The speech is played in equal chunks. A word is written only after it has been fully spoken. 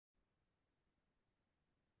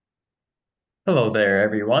Hello there,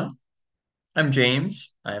 everyone. I'm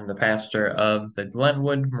James. I'm the pastor of the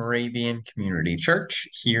Glenwood Moravian Community Church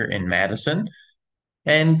here in Madison,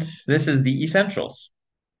 and this is The Essentials.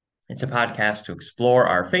 It's a podcast to explore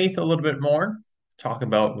our faith a little bit more, talk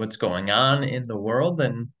about what's going on in the world,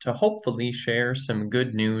 and to hopefully share some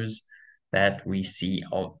good news that we see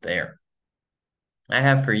out there. I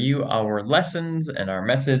have for you our lessons and our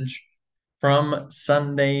message from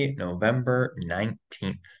Sunday, November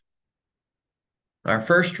 19th. Our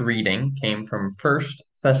first reading came from First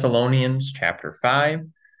Thessalonians chapter 5. And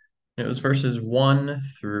it was verses 1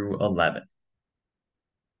 through 11.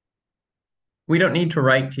 We don't need to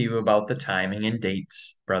write to you about the timing and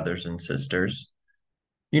dates, brothers and sisters.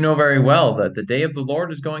 You know very well that the day of the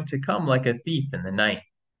Lord is going to come like a thief in the night.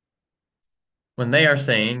 When they are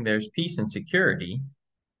saying there's peace and security,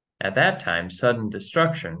 at that time sudden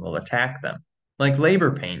destruction will attack them, like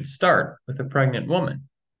labor pains start with a pregnant woman,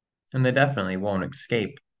 and they definitely won't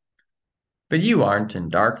escape. But you aren't in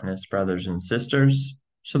darkness, brothers and sisters,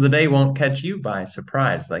 so the day won't catch you by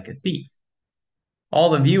surprise like a thief.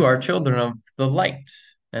 All of you are children of the light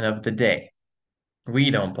and of the day.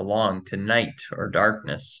 We don't belong to night or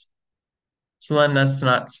darkness. So then let's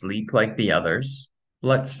not sleep like the others.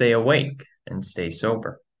 Let's stay awake and stay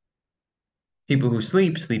sober. People who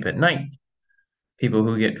sleep, sleep at night. People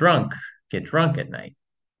who get drunk at night.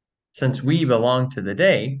 Since we belong to the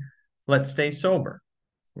day, let's stay sober,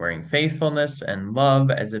 wearing faithfulness and love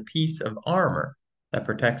as a piece of armor that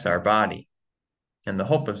protects our body, and the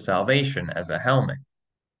hope of salvation as a helmet.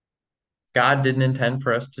 God didn't intend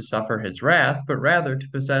for us to suffer his wrath, but rather to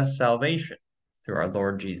possess salvation through our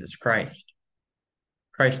Lord Jesus Christ.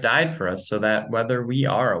 Christ died for us so that whether we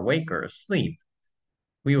are awake or asleep,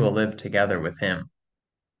 we will live together with him.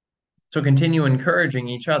 So continue encouraging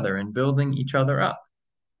each other and building each other up,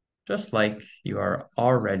 just like you are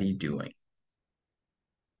already doing.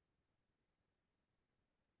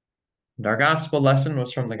 And our gospel lesson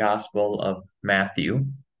was from the Gospel of Matthew,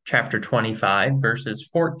 chapter 25, verses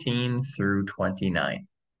 14 through 29.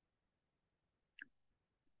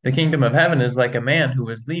 The kingdom of heaven is like a man who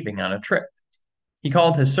was leaving on a trip. He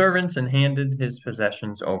called his servants and handed his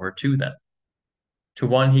possessions over to them. To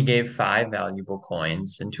one he gave 5 valuable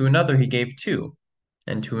coins, and to another he gave 2,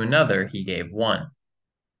 and to another he gave 1.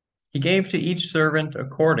 He gave to each servant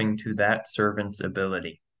according to that servant's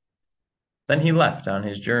ability. Then he left on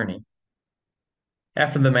his journey.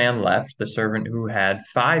 After the man left, the servant who had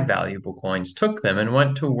 5 valuable coins took them and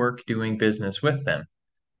went to work doing business with them.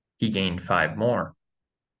 He gained 5 more.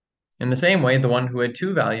 In the same way, the one who had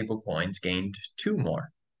 2 valuable coins gained 2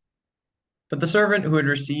 more. But the servant who had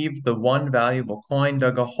received the 1 valuable coin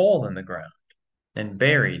dug a hole in the ground and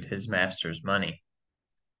buried his master's money.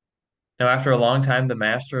 Now, after a long time, the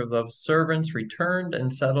master of those servants returned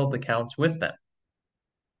and settled accounts with them.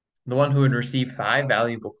 The one who had received 5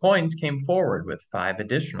 valuable coins came forward with 5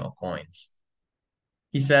 additional coins.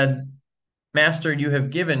 He said, Master, you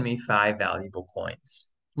have given me 5 valuable coins.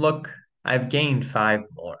 Look, I've gained 5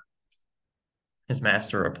 more. His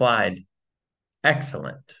master replied,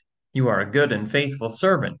 Excellent. You are a good and faithful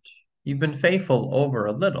servant. You've been faithful over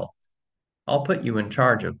a little. I'll put you in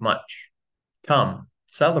charge of much. Come,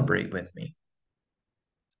 celebrate with me.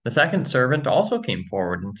 The second servant also came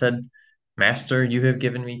forward and said, Master, you have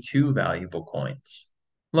given me 2 valuable coins.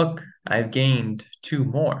 Look, I've gained 2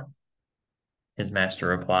 more. His master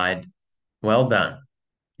replied, Well done.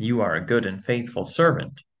 You are a good and faithful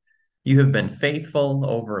servant. You have been faithful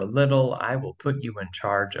over a little. I will put you in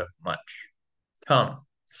charge of much. Come,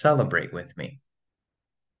 celebrate with me.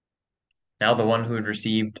 Now the one who had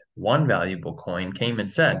received 1 valuable coin came and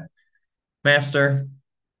said, Master,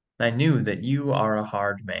 I knew that you are a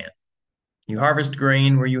hard man. You harvest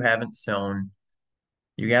grain where you haven't sown.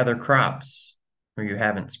 You gather crops where you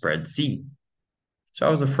haven't spread seed. So I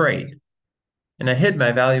was afraid, and I hid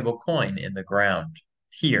my valuable coin in the ground.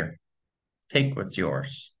 Here, take what's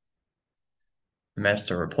yours. The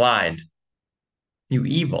master replied, You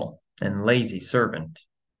evil and lazy servant.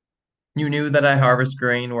 You knew that I harvest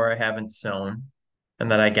grain where I haven't sown,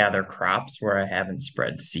 and that I gather crops where I haven't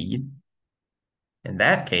spread seed. In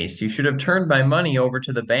that case, you should have turned my money over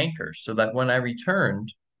to the bankers so that when I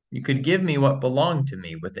returned, you could give me what belonged to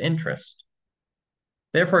me with interest.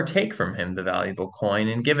 Therefore, take from him the valuable coin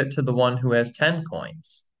and give it to the one who has 10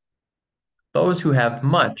 coins. Those who have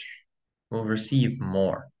much will receive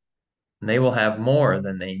more, and they will have more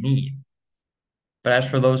than they need. But as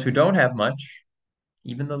for those who don't have much,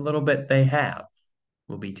 even the little bit they have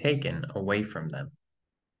will be taken away from them.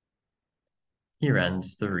 Here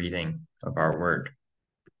ends the reading of our word.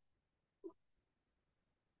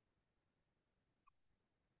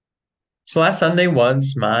 So last Sunday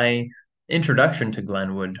was my introduction to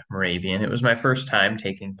Glenwood Moravian. It was my first time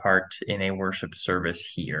taking part in a worship service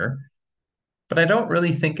here, but I don't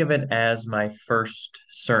really think of it as my first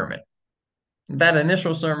sermon. That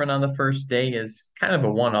initial sermon on the first day is kind of a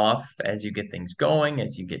one-off as you get things going,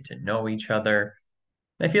 as you get to know each other.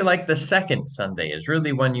 I feel like the second Sunday is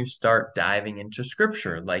really when you start diving into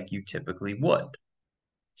scripture like you typically would.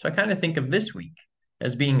 So I kind of think of this week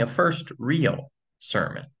as being a first real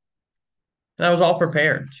sermon. And I was all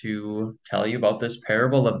prepared to tell you about this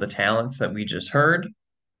parable of the talents that we just heard,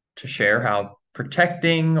 to share how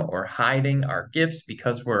protecting or hiding our gifts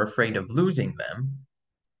because we're afraid of losing them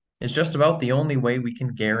is just about the only way we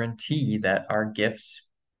can guarantee that our gifts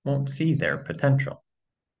won't see their potential.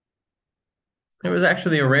 It was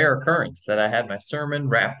actually a rare occurrence that I had my sermon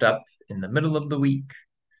wrapped up in the middle of the week,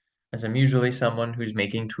 as I'm usually someone who's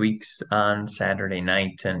making tweaks on Saturday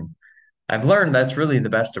night, and I've learned that's really the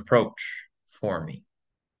best approach for me.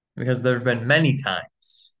 Because there have been many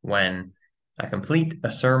times when I complete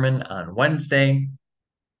a sermon on Wednesday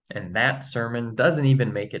and that sermon doesn't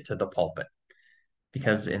even make it to the pulpit.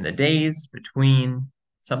 Because in the days between,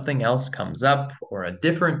 something else comes up or a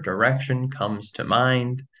different direction comes to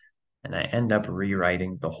mind, and I end up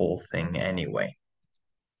rewriting the whole thing anyway.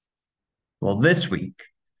 Well, this week,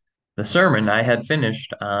 the sermon I had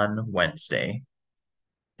finished on Wednesday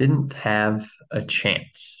didn't have a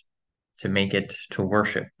chance to make it to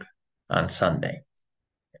worship on Sunday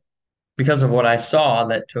because of what I saw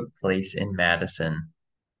that took place in Madison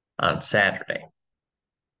on Saturday.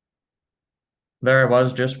 There I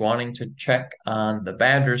was just wanting to check on the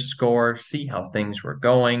Badgers score, see how things were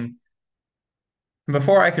going. And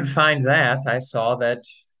before I could find that, I saw that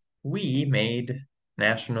we made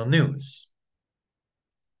national news.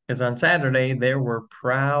 Because on Saturday, there were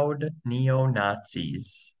proud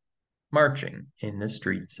neo-Nazis marching in the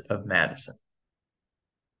streets of Madison.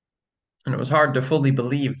 And it was hard to fully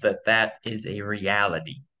believe that that is a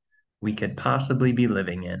reality we could possibly be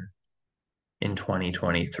living in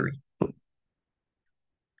 2023.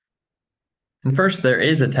 And first, there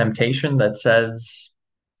is a temptation that says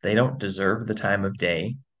they don't deserve the time of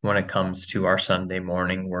day when it comes to our Sunday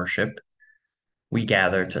morning worship. We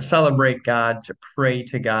gather to celebrate God, to pray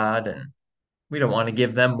to God, and we don't want to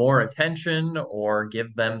give them more attention or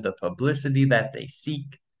give them the publicity that they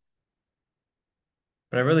seek.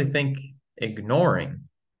 But I really think ignoring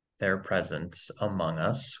their presence among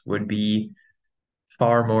us would be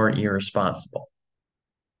far more irresponsible.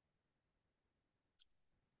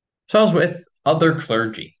 So I was with other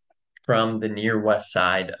clergy from the near west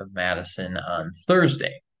side of Madison on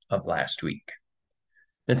Thursday of last week.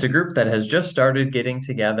 It's a group that has just started getting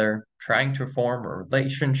together, trying to form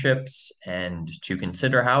relationships and to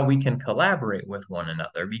consider how we can collaborate with one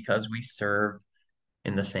another because we serve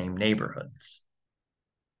in the same neighborhoods.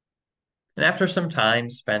 And after some time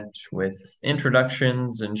spent with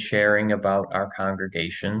introductions and sharing about our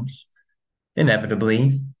congregations,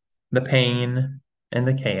 inevitably, the pain and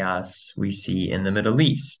the chaos we see in the Middle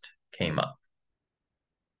East came up.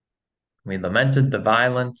 We lamented the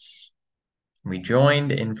violence. We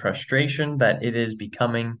joined in frustration that it is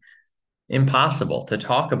becoming impossible to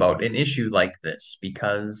talk about an issue like this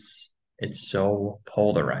because it's so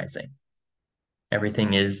polarizing.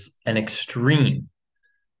 Everything is an extreme.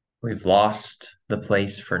 We've lost the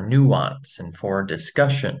place for nuance and for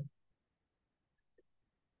discussion.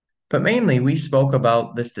 But mainly, we spoke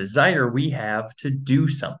about this desire we have to do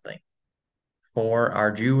something for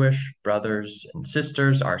our Jewish brothers and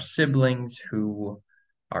sisters, our siblings who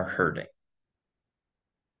are hurting.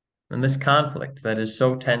 And this conflict that is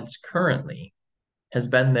so tense currently has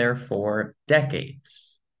been there for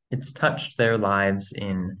decades. It's touched their lives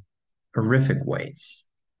in horrific ways.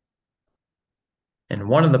 And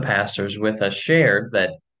one of the pastors with us shared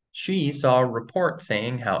that she saw a report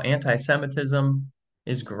saying how anti-Semitism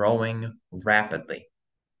is growing rapidly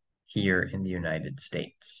here in the United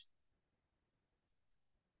States.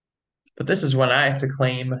 But this is when I have to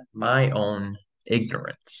claim my own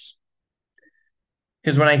ignorance.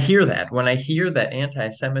 Because when I hear that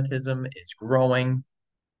anti-Semitism is growing,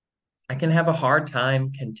 I can have a hard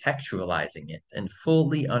time contextualizing it and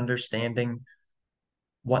fully understanding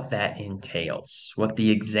what that entails, what the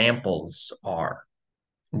examples are.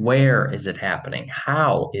 Where is it happening?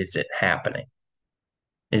 How is it happening?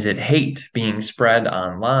 Is it hate being spread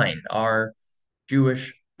online? Are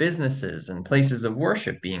Jewish businesses and places of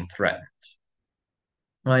worship being threatened?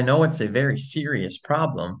 Well, I know it's a very serious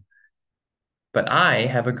problem, but I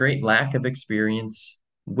have a great lack of experience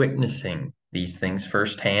witnessing these things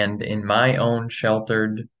firsthand in my own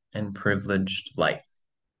sheltered and privileged life.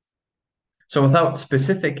 So without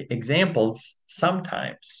specific examples,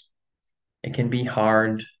 sometimes it can be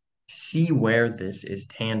hard to see where this is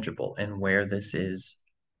tangible and where this is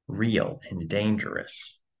real and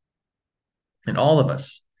dangerous. And all of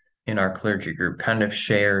us in our clergy group kind of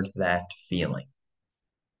shared that feeling.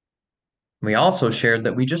 We also shared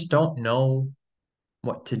that we just don't know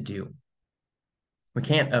what to do. We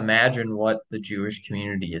can't imagine what the Jewish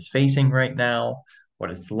community is facing right now, what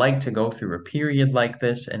it's like to go through a period like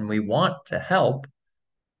this, and we want to help,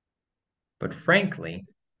 but frankly,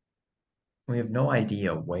 we have no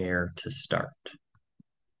idea where to start.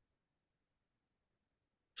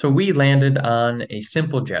 So we landed on a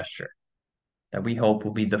simple gesture that we hope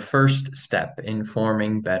will be the first step in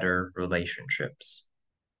forming better relationships.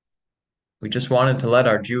 We just wanted to let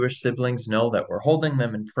our Jewish siblings know that we're holding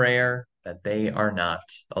them in prayer, that they are not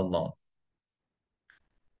alone.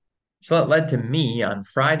 So that led to me on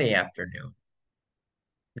Friday afternoon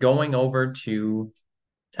going over to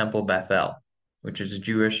Temple Bethel, which is a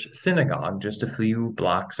Jewish synagogue just a few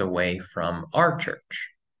blocks away from our church.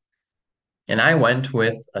 And I went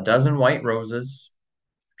with a dozen white roses,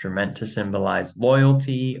 which are meant to symbolize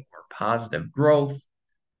loyalty or positive growth.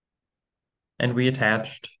 And we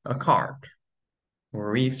attached a card where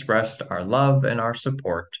we expressed our love and our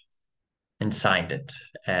support and signed it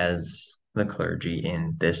as the clergy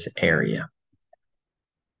in this area.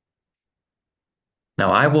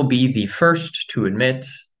 Now, I will be the first to admit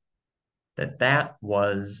that that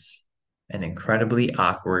was an incredibly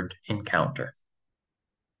awkward encounter.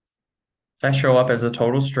 I show up as a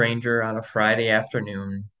total stranger on a Friday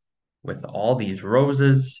afternoon with all these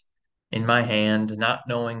roses in my hand, not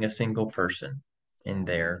knowing a single person in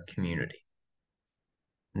their community.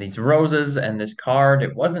 And these roses and this card,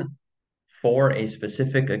 it wasn't for a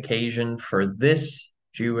specific occasion for this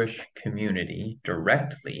Jewish community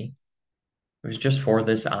directly. It was just for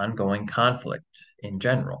this ongoing conflict in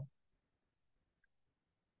general.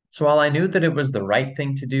 So while I knew that it was the right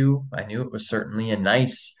thing to do, I knew it was certainly a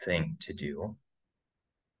nice thing to do,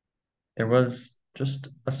 there was just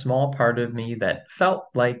a small part of me that felt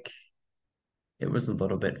like it was a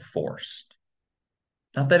little bit forced.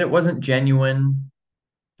 Not that it wasn't genuine,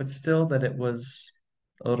 but still that it was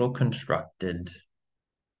a little constructed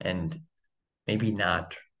and maybe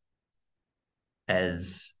not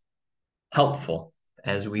as helpful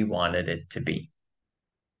as we wanted it to be.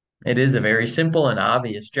 It is a very simple and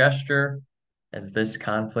obvious gesture, as this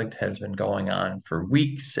conflict has been going on for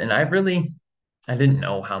weeks, and I didn't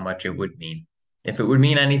know how much it would mean, if it would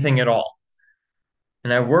mean anything at all.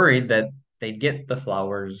 And I worried that they'd get the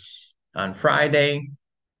flowers on Friday,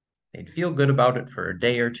 they'd feel good about it for a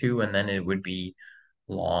day or two, and then it would be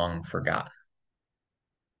long forgotten.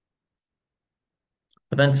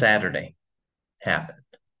 But then Saturday happened.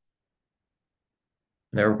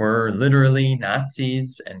 There were literally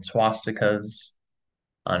Nazis and swastikas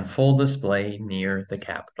on full display near the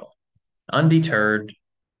Capitol, undeterred,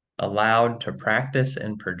 allowed to practice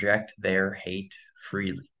and project their hate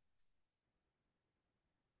freely.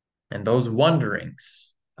 And those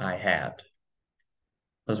wonderings I had,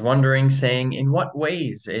 those wonderings saying, in what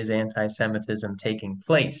ways is anti-Semitism taking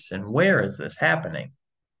place and where is this happening?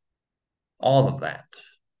 All of that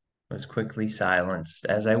was quickly silenced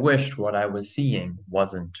as I wished what I was seeing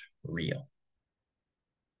wasn't real.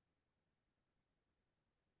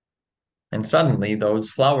 And suddenly, those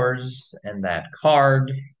flowers and that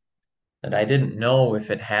card that I didn't know if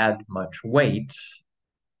it had much weight,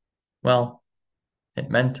 well, it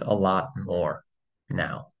meant a lot more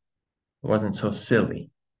now. It wasn't so silly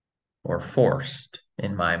or forced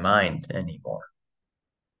in my mind anymore.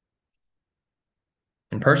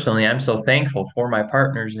 And personally, I'm so thankful for my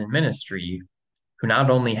partners in ministry who not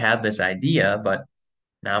only had this idea, but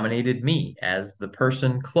nominated me as the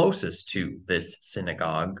person closest to this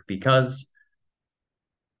synagogue because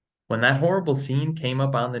when that horrible scene came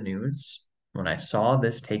up on the news, when I saw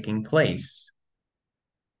this taking place,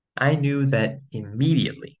 I knew that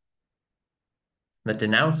immediately that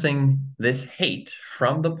denouncing this hate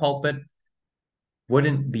from the pulpit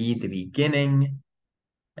wouldn't be the beginning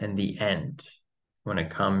and the end when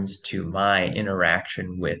it comes to my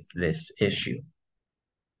interaction with this issue.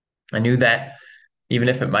 I knew that even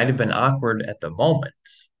if it might have been awkward at the moment,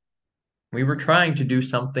 we were trying to do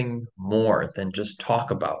something more than just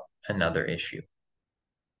talk about another issue.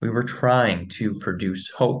 We were trying to produce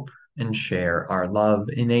hope and share our love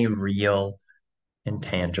in a real and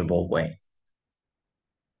tangible way.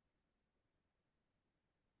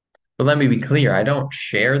 But let me be clear, I don't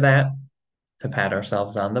share that to pat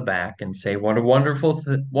ourselves on the back and say what a wonderful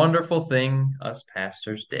thing us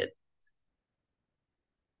pastors did.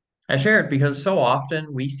 I share it because so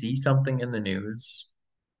often we see something in the news,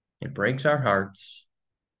 it breaks our hearts,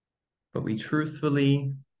 but we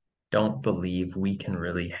truthfully don't believe we can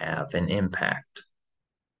really have an impact.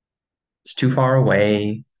 It's too far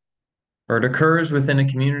away, or it occurs within a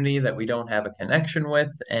community that we don't have a connection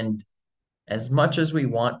with, and as much as we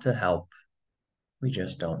want to help, we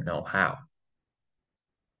just don't know how.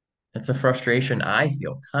 It's a frustration I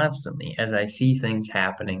feel constantly as I see things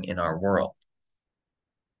happening in our world.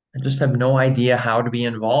 I just have no idea how to be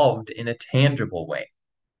involved in a tangible way.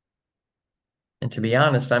 And to be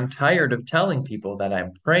honest, I'm tired of telling people that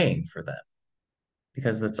I'm praying for them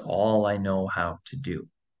because that's all I know how to do.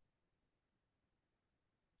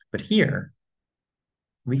 But here,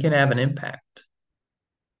 we can have an impact.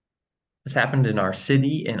 This happened in our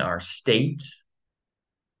city, in our state.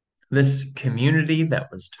 This community that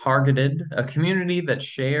was targeted, a community that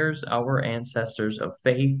shares our ancestors of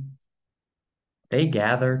faith, they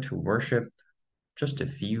gather to worship just a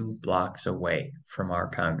few blocks away from our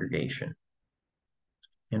congregation.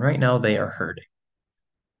 And right now they are hurting.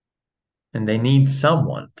 And they need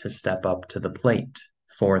someone to step up to the plate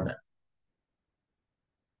for them.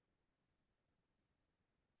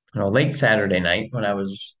 Late Saturday night, when I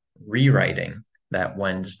was rewriting that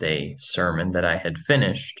Wednesday sermon that I had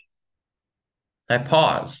finished, I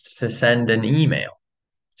paused to send an email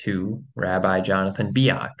to Rabbi Jonathan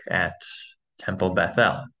Biak at Temple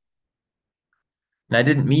Bethel. And I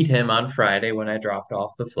didn't meet him on Friday when I dropped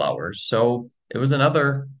off the flowers, so it was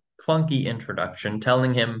another clunky introduction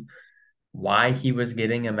telling him why he was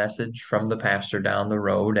getting a message from the pastor down the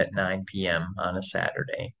road at 9 p.m. on a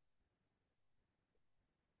Saturday.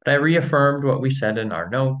 But I reaffirmed what we said in our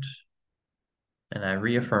note, and I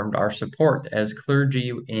reaffirmed our support as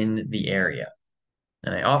clergy in the area.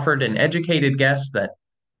 And I offered an educated guess that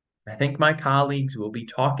I think my colleagues will be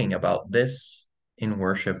talking about this in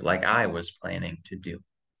worship like I was planning to do.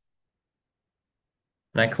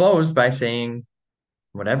 And I closed by saying,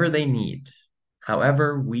 whatever they need,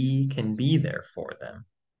 however we can be there for them,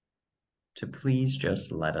 to please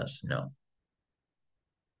just let us know.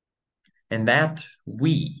 And that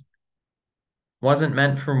we wasn't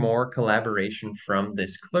meant for more collaboration from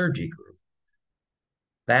this clergy group.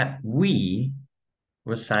 That we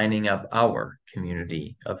was signing up our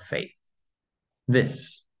community of faith,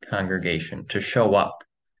 this congregation, to show up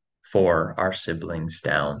for our siblings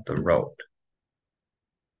down the road.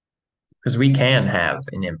 Because we can have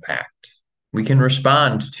an impact. We can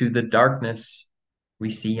respond to the darkness we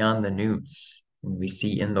see on the news and we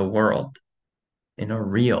see in the world in a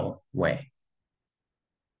real way.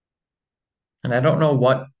 And I don't know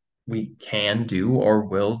what we can do or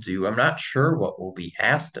will do. I'm not sure what will be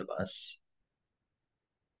asked of us,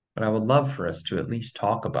 but I would love for us to at least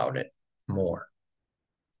talk about it more.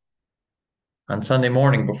 On Sunday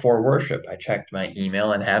morning before worship, I checked my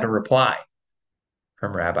email and had a reply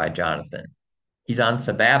from Rabbi Jonathan. He's on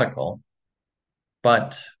sabbatical,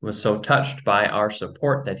 but was so touched by our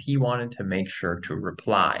support that he wanted to make sure to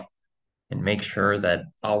reply and make sure that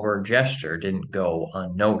our gesture didn't go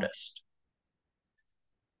unnoticed.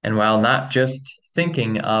 And while not just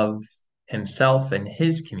thinking of himself and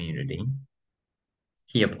his community,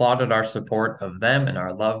 he applauded our support of them and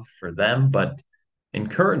our love for them, but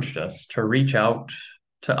encouraged us to reach out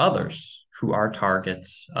to others who are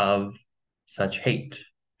targets of such hate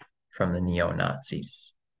from the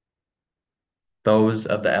neo-Nazis. Those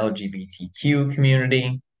of the LGBTQ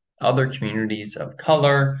community, other communities of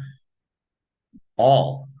color,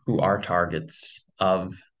 all who are targets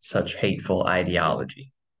of such hateful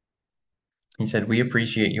ideology. He said, we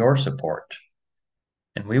appreciate your support,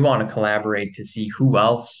 and we want to collaborate to see who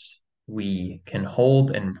else we can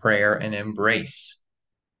hold in prayer and embrace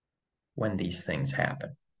when these things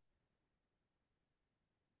happen.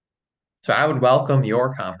 So I would welcome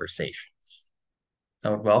your conversations. I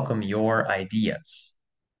would welcome your ideas.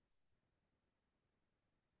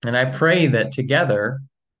 And I pray that together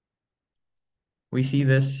we see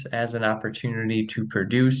this as an opportunity to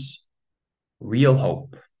produce real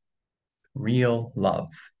hope, real love,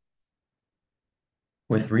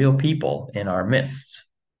 with real people in our midst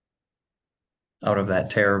out of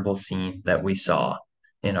that terrible scene that we saw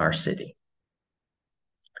in our city.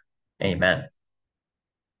 Amen.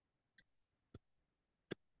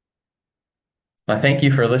 I thank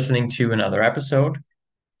you for listening to another episode.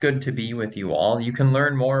 Good to be with you all. You can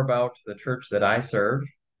learn more about the church that I serve,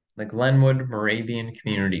 the Glenwood Moravian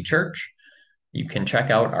Community Church. You can check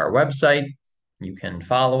out our website. You can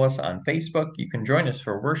follow us on Facebook. You can join us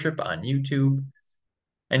for worship on YouTube.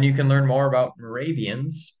 And you can learn more about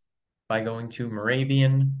Moravians by going to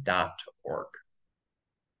moravian.org.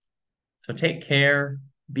 So take care,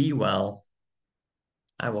 Be well.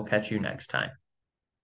 I will catch you next time.